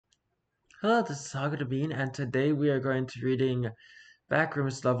Hello, this is Haku the Bean, and today we are going to reading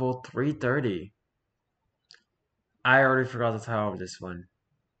Backrooms level 330. I already forgot the title of this one,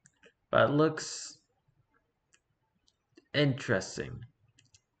 but it looks interesting.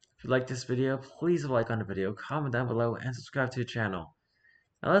 If you like this video, please like on the video, comment down below, and subscribe to the channel.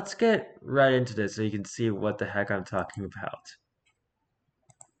 Now let's get right into this so you can see what the heck I'm talking about.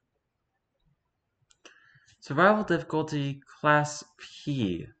 Survival difficulty Class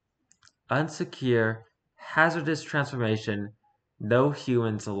P. Unsecure, hazardous transformation, no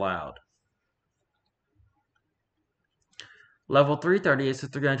humans allowed. Level 330 is the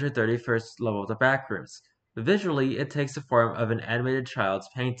 331st level of the Backrooms. Visually, it takes the form of an animated child's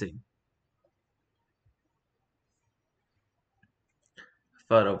painting.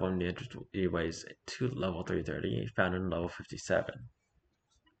 Photo of one of the entryways to level 330, found in level 57.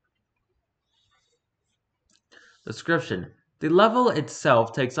 Description: the level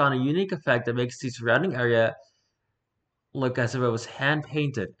itself takes on a unique effect that makes the surrounding area look as if it was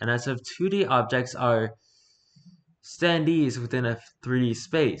hand-painted, and as if 2D objects are standees within a 3D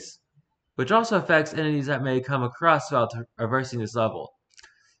space, which also affects enemies that may come across while traversing this level.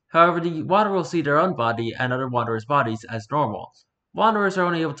 However, the wanderer will see their own body and other wanderers' bodies as normal. Wanderers are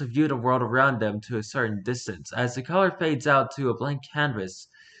only able to view the world around them to a certain distance, as the color fades out to a blank canvas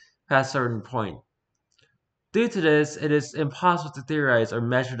past a certain point. Due to this, it is impossible to theorize or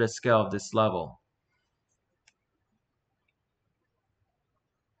measure the scale of this level.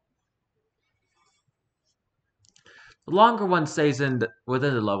 The longer one stays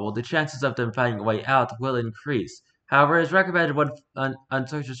within the level, the chances of them finding a way out will increase. However, it is recommended one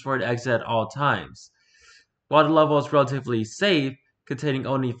searches for an exit at all times. While the level is relatively safe, containing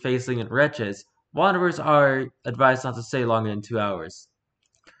only faceling and wretches, wanderers are advised not to stay longer than 2 hours.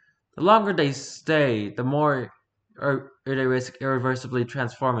 The longer they stay, the more they risk irreversibly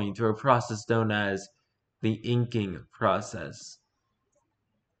transforming through a process known as the inking process.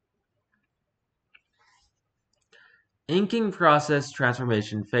 Inking process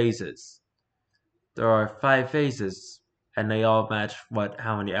transformation phases. There are 5 phases, and they all match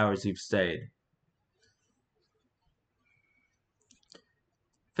how many hours you've stayed.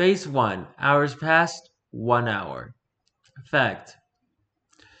 Phase 1. Hours past, 1 hour. Effect.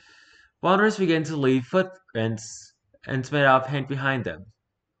 Wanderers begin to leave footprints and made out of paint behind them,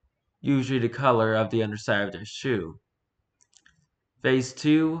 usually the color of the underside of their shoe. Phase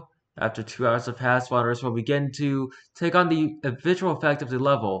 2. After 2 hours have passed, wanderers will begin to take on the visual effect of the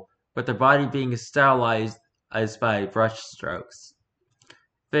level, with their body being sterilized by brush strokes.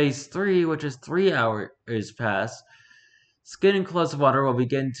 Phase 3, which is 3 hours past, skin and clothes of wanderer will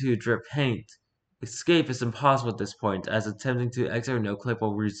begin to drip paint. Escape is impossible at this point, as attempting to exit a no-clip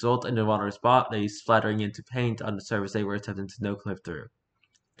will result in the wanderer's body splattering into paint on the surface they were attempting to no-clip through,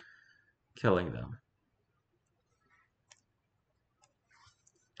 killing them.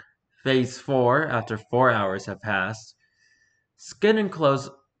 Phase 4, after 4 hours have passed, skin and clothes...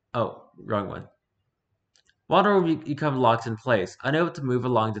 Oh, wrong one. Wanderer will become locked in place, unable to move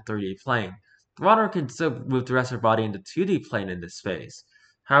along the 3D plane. The wanderer can still move the rest of their body into 2D plane in this phase.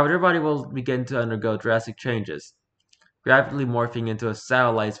 However, their body will begin to undergo drastic changes, rapidly morphing into a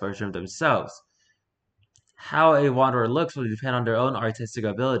stylized version of themselves. How a wanderer looks will depend on their own artistic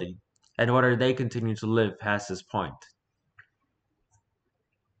ability, and whether they continue to live past this point.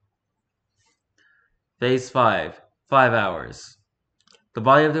 Phase 5. 5 hours. The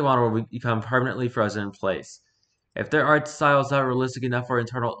body of the wanderer will become permanently frozen in place. If their art style is not realistic enough for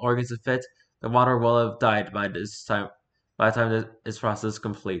internal organs to fit, the wanderer will have died by the time this process is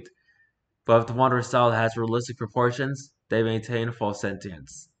complete. But if the wanderer style has realistic proportions, they maintain full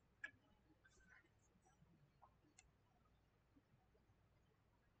sentience.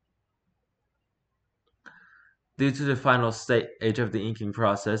 Due to the final stage of the inking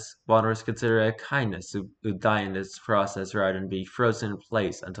process, wanderers consider it a kindness who die in this process rather than be frozen in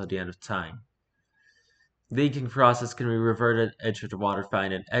place until the end of time. The inking process can be reverted should the wanderer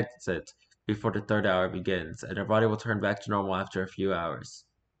find an exit before the 3rd hour begins, and their body will turn back to normal after a few hours.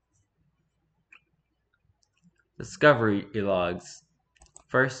 Discovery logs.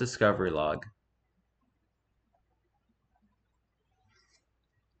 First discovery log.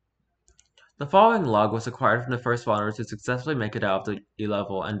 The following log was acquired from the first wanderer to successfully make it out of the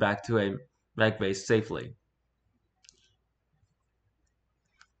level and back to a meg base safely.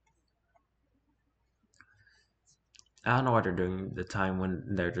 I don't know why they're doing the time when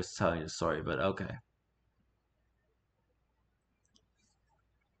they're just telling the story, but okay.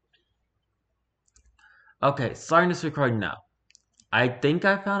 Okay, starting this recording now. I think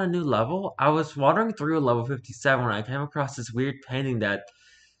I found a new level. I was wandering through level 57 when I came across this weird painting that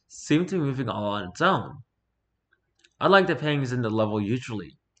seemed to be moving all on its own. Unlike the paintings in the level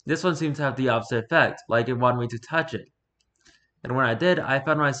usually, this one seemed to have the opposite effect, like it wanted me to touch it. And when I did, I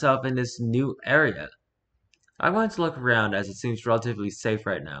found myself in this new area. I'm going to look around as it seems relatively safe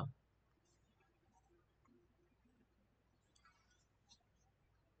right now.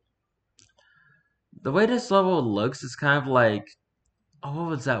 The way this level looks is kind of like, oh,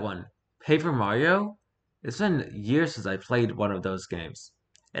 what was that one? Paper Mario? It's been years since I played one of those games.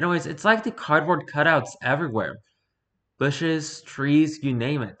 Anyways, it's like the cardboard cutouts everywhere. Bushes, trees, you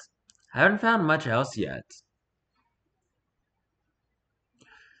name it. I haven't found much else yet.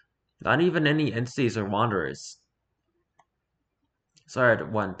 Not even any entities or wanderers. Sorry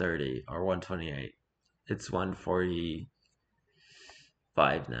at 130 or 128. It's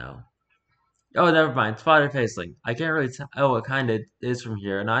 145 now. Oh, never mind. Spider facing. I can't really tell what kind it is from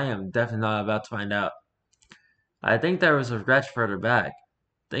here, and I am definitely not about to find out. I think there was a wretch further back.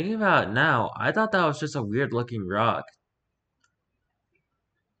 Thinking about it now, I thought that was just a weird looking rock.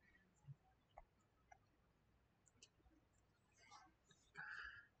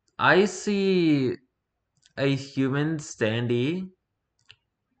 I see a human standee.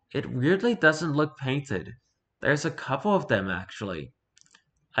 It weirdly doesn't look painted. There's a couple of them actually.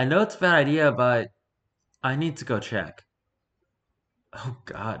 I know it's a bad idea, but I need to go check. Oh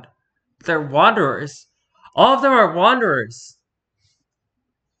god. They're wanderers. All of them are wanderers.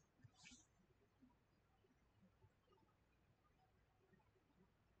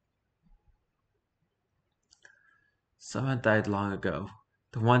 Some had died long ago.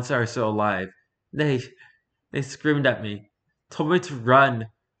 The ones that are still alive. They they screamed at me. Told me to run.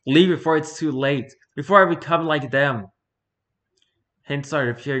 Leave before it's too late. Before I become like them. Hints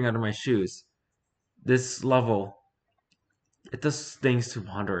started appearing under my shoes. This level, it does things to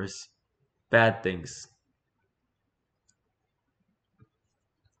wanderers. Bad things.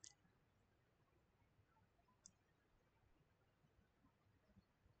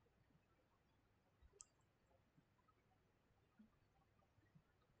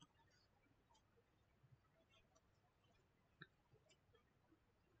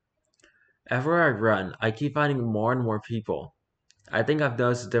 Everywhere I run, I keep finding more and more people. I think I've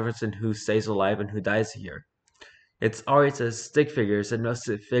noticed the difference in who stays alive and who dies here. It's always the stick figures and most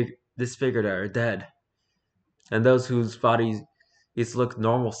disfigured are dead, and those whose bodies look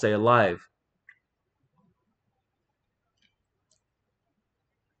normal stay alive.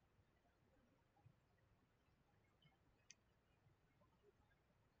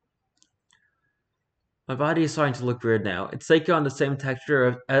 My body is starting to look weird now. It's taking on the same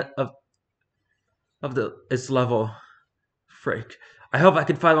texture of the its level. Frick. I hope I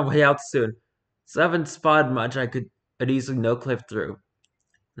can find my way out soon. So I haven't spotted much I could easily no clip through.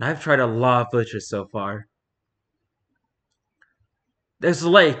 And I've tried a lot of glitches so far. There's a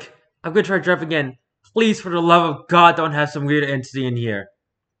lake. I'm gonna try jumping in. Please, for the love of God, don't have some weird entity in here.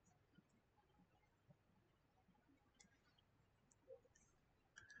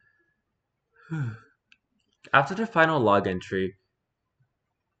 After the final log entry,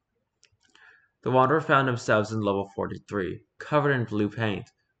 the wanderer found themselves in level 43, covered in blue paint,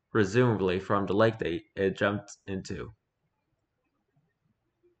 presumably from the lake they had jumped into.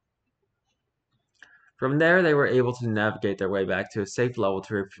 From there, they were able to navigate their way back to a safe level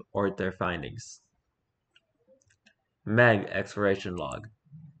to report their findings. Meg Exploration Log.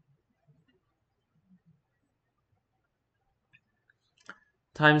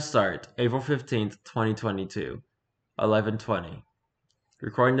 Time start, April 15th, 2022, 11:20.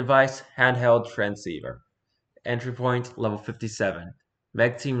 Recording device, handheld transceiver. Entry point, level 57.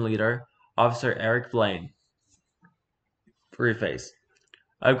 Meg team leader, Officer Eric Blaine. Preface.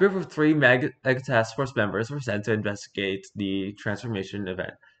 A group of 3 Meg Task Force members were sent to investigate the transformation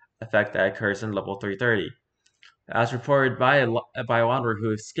effect that occurs in level 330, as reported by a wanderer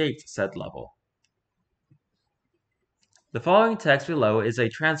who escaped said level. The following text below is a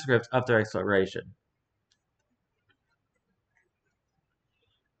transcript of their exploration.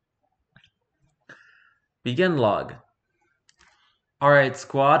 Begin log. Alright,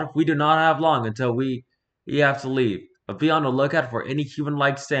 squad, we do not have long until we have to leave, but be on the lookout for any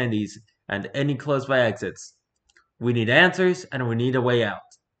human-like standees and any close-by exits. We need answers, and we need a way out.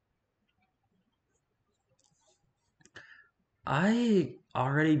 I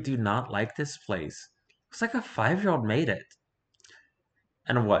already do not like this place. Looks like a 5-year-old made it.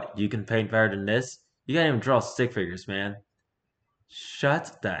 And what, you can paint better than this? You can't even draw stick figures, man.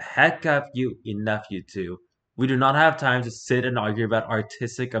 Shut the heck up, enough, you two. We do not have time to sit and argue about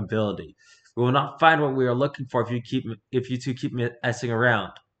artistic ability. We will not find what we are looking for if you two keep messing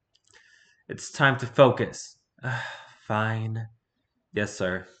around. It's time to focus. Fine. Yes,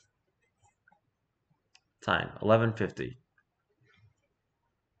 sir. Time 11:50.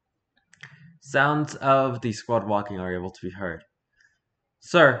 Sounds of the squad walking are able to be heard.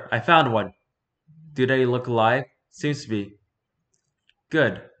 Sir, I found one. Do they look alive? Seems to be.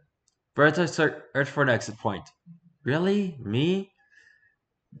 Good. Berta search for an exit point. Really? Me?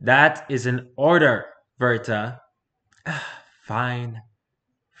 That is an order, Berta. Fine.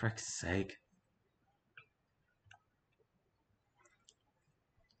 Frick's sake.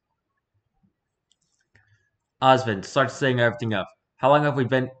 Osmond, start setting everything up. How long have we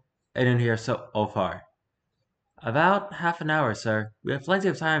been in here so far? About half an hour, sir. We have plenty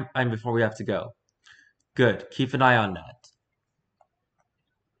of time before we have to go. Good. Keep an eye on that.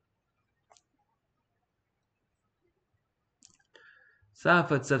 Sound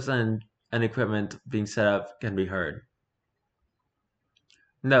footsteps and equipment being set up can be heard.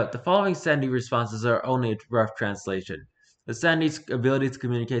 Note, the following Sandy responses are only a rough translation. The Sandy's ability to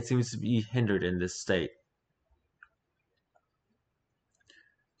communicate seems to be hindered in this state.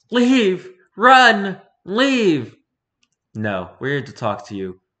 Leave! Run! Leave! No, we're here to talk to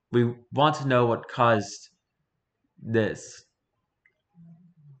you. We want to know what caused this.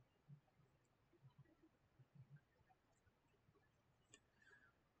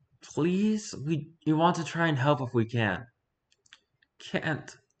 Please? We want to try and help if we can.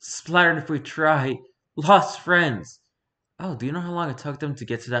 Can't. Splattered if we try. Lost friends. Oh, do you know how long it took them to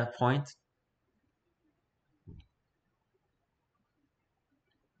get to that point?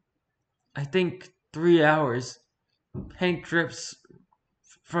 I think 3 hours. Paint drips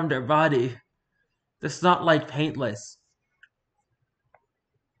from their body. It's not like paintless.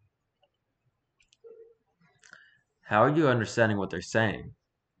 How are you understanding what they're saying?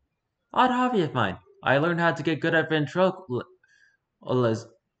 Odd hobby of mine. I learned how to get good at ventriloquism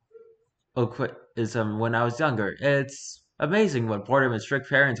when I was younger. It's amazing what boredom and strict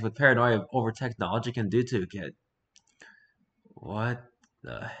parents with paranoia over technology can do to a kid. What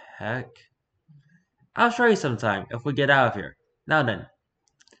the heck? I'll show you sometime if we get out of here. Now then,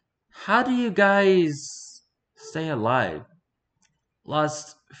 how do you guys stay alive?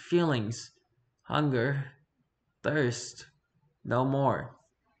 Lost feelings, hunger, thirst, no more.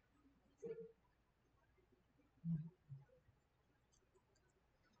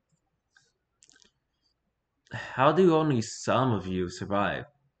 How do only some of you survive?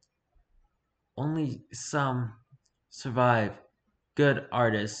 Only some survive. Good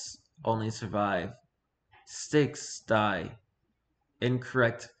artists only survive. Sticks die.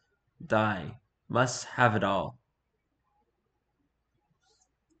 Incorrect die. Must have it all.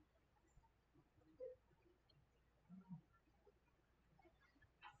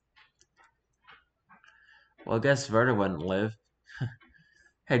 Well, I guess Verta wouldn't live.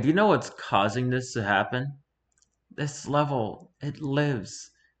 Hey, do you know what's causing this to happen? This level, it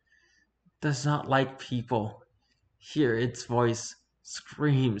lives. Does not like people. Hear its voice.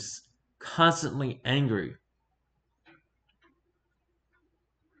 Screams. Constantly angry.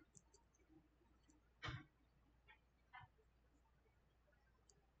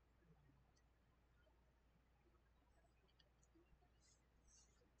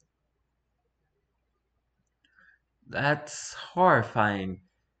 That's horrifying.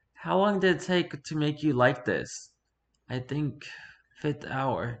 How long did it take to make you like this? I think fifth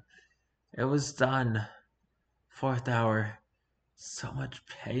hour. It was done. Fourth hour. So much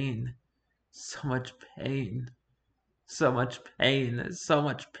pain. So much pain. So much pain. So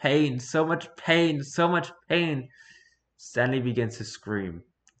much pain. So much pain. So much pain. Stanley begins to scream.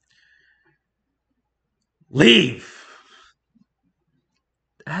 Leave!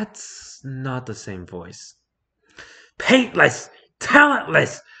 That's not the same voice. Paintless!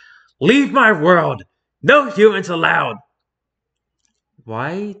 Talentless! Leave my world! No humans allowed!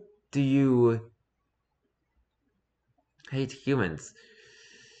 Why do you hate humans?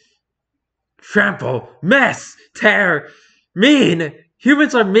 Trample, mess, tear, mean!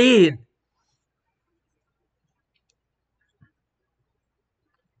 Humans are mean!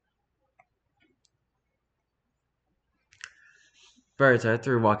 Birds are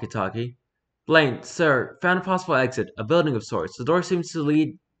through walkie-talkie. Blaine, sir, found a possible exit, a building of sorts. The door seems to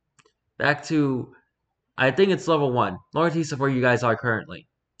lead back to, I think it's level 1, northeast of where you guys are currently.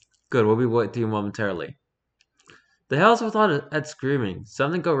 Good, we'll be with you momentarily. The hell's with all that screaming?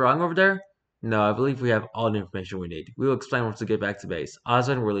 Something go wrong over there? No, I believe we have all the information we need. We will explain once we get back to base.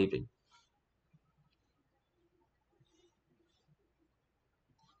 Osmond, we're leaving.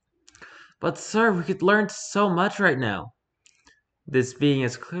 But sir, we could learn so much right now. This being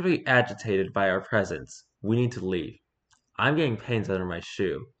is clearly agitated by our presence. We need to leave. I'm getting pains under my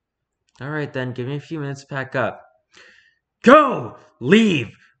shoe. Alright then, give me a few minutes to pack up. Go!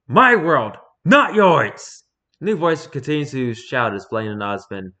 Leave! My world! Not yours! The new voice continues to shout as Blaine and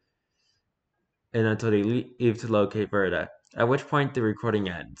Osmond and until they leave to locate Verda, at which point the recording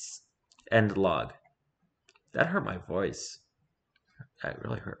ends. End log. That hurt my voice. That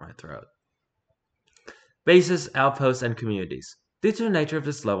really hurt my throat. Bases, outposts, and communities. Due to the nature of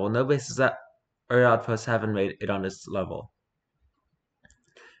this level, no bases or outposts haven't made it on this level.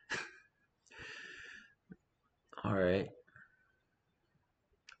 Alright.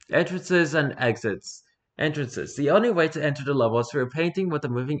 Entrances and exits. Entrances. The only way to enter the level is through a painting with a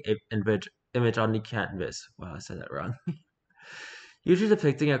moving image on the canvas. Wow, I said that wrong. Usually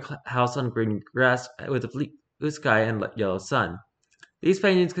depicting a house on green grass with a blue sky and yellow sun. These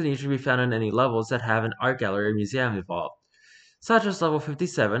paintings can usually be found in any levels that have an art gallery or museum involved, such as level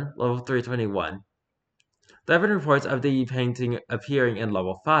 57, level 321. There have been reports of the painting appearing in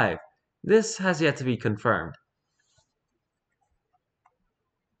level 5. This has yet to be confirmed.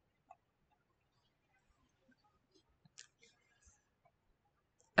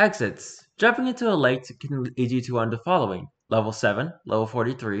 Exits. Jumping into a lake can lead you to one of the following: level 7, level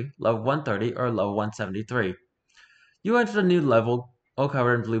 43, level 130, or level 173. You enter the new level all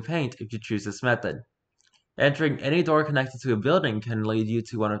covered in blue paint if you choose this method. Entering any door connected to a building can lead you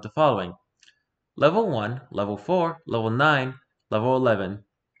to one of the following: level 1, level 4, level 9, level 11.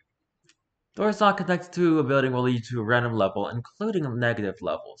 Doors not connected to a building will lead you to a random level, including negative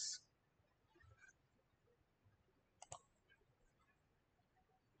levels.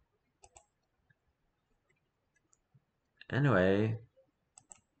 Anyway,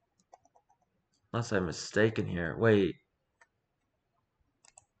 unless I'm mistaken here. Wait.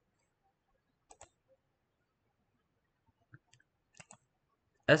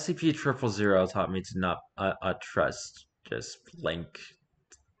 SCP-000 taught me to not trust just blank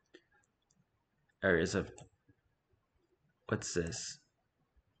areas of... What's this?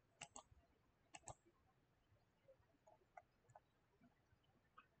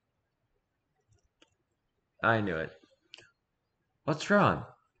 I knew it. What's wrong?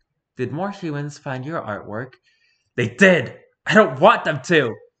 Did more humans find your artwork? They did! I don't want them to!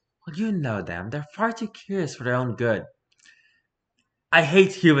 Well, you know them. They're far too curious for their own good. I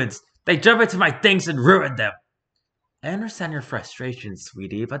hate humans. They jump into my things and ruin them. I understand your frustration,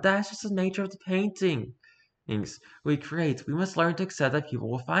 sweetie, but that's just the nature of the paintings we create. We must learn to accept that people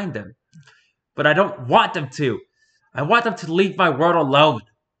will find them. But I don't want them to. I want them to leave my world alone.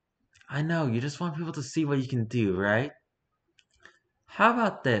 I know, you just want people to see what you can do, right? How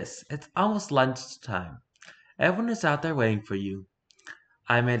about this? It's almost lunchtime. Everyone is out there waiting for you.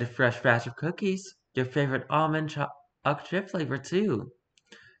 I made a fresh batch of cookies. Your favorite almond chocolate chip flavor, too.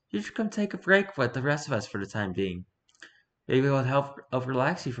 You should come take a break with the rest of us for the time being. Maybe it will help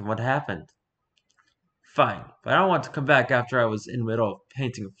relax you from what happened. Fine, but I don't want to come back after I was in the middle of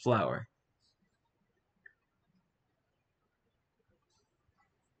painting a flower.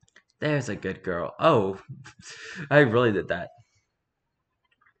 There's a good girl. Oh, I really did that.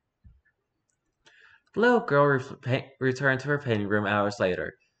 The little girl returned to her painting room hours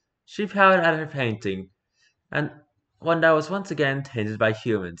later. She pouted at her painting, and one that was once again tainted by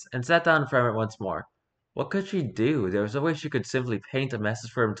humans, and sat down in front of it once more. What could she do? There was no way she could simply paint a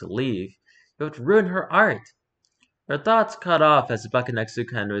message for him to leave. It would ruin her art. Her thoughts cut off as the bucket next to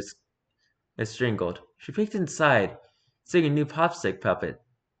the canvas is jingled. She peeked inside, seeing a new popstick puppet.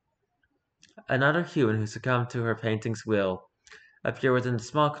 Another human who succumbed to her painting's will appeared within the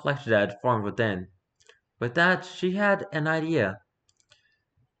small collection that had formed within. With that, she had an idea.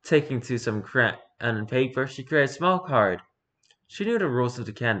 Taking to some crayon and paper, she created a small card. She knew the rules of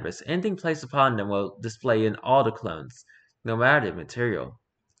the canvas. Anything placed upon them will display in all the clones, no matter the material.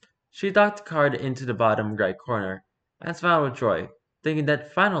 She docked the card into the bottom right corner and smiled with joy, thinking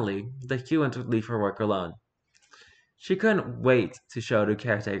that finally the humans would leave her work alone. She couldn't wait to show the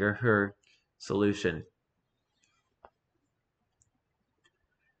caretaker her solution.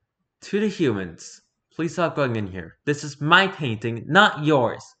 To the humans, please stop going in here. This is my painting, not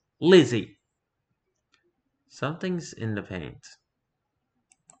yours. Lizzie. Something's in the paint.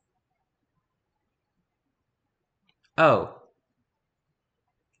 Oh.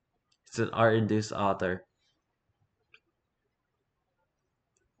 It's an art-induced author.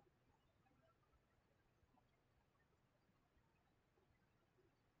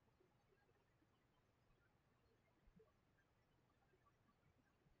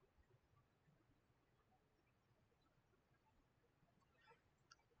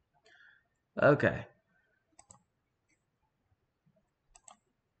 Okay.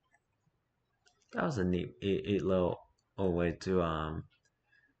 That was a neat little way to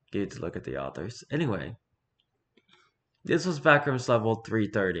get to look at the authors. Anyway, this was Backrooms level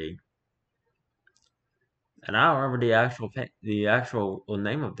 330. And I don't remember the actual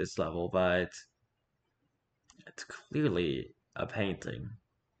name of this level, but it's clearly a painting.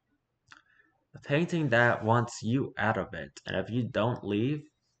 A painting that wants you out of it, and if you don't leave,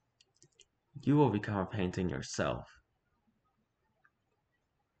 you will become a painting yourself.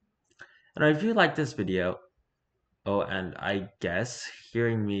 And if you like this video, oh, and I guess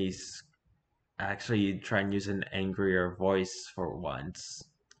hearing me actually try and use an angrier voice for once.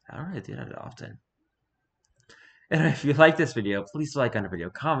 I don't really do that often. And if you like this video, please like on the video,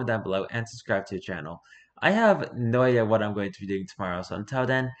 comment down below, and subscribe to the channel. I have no idea what I'm going to be doing tomorrow, so until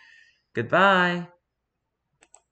then, goodbye!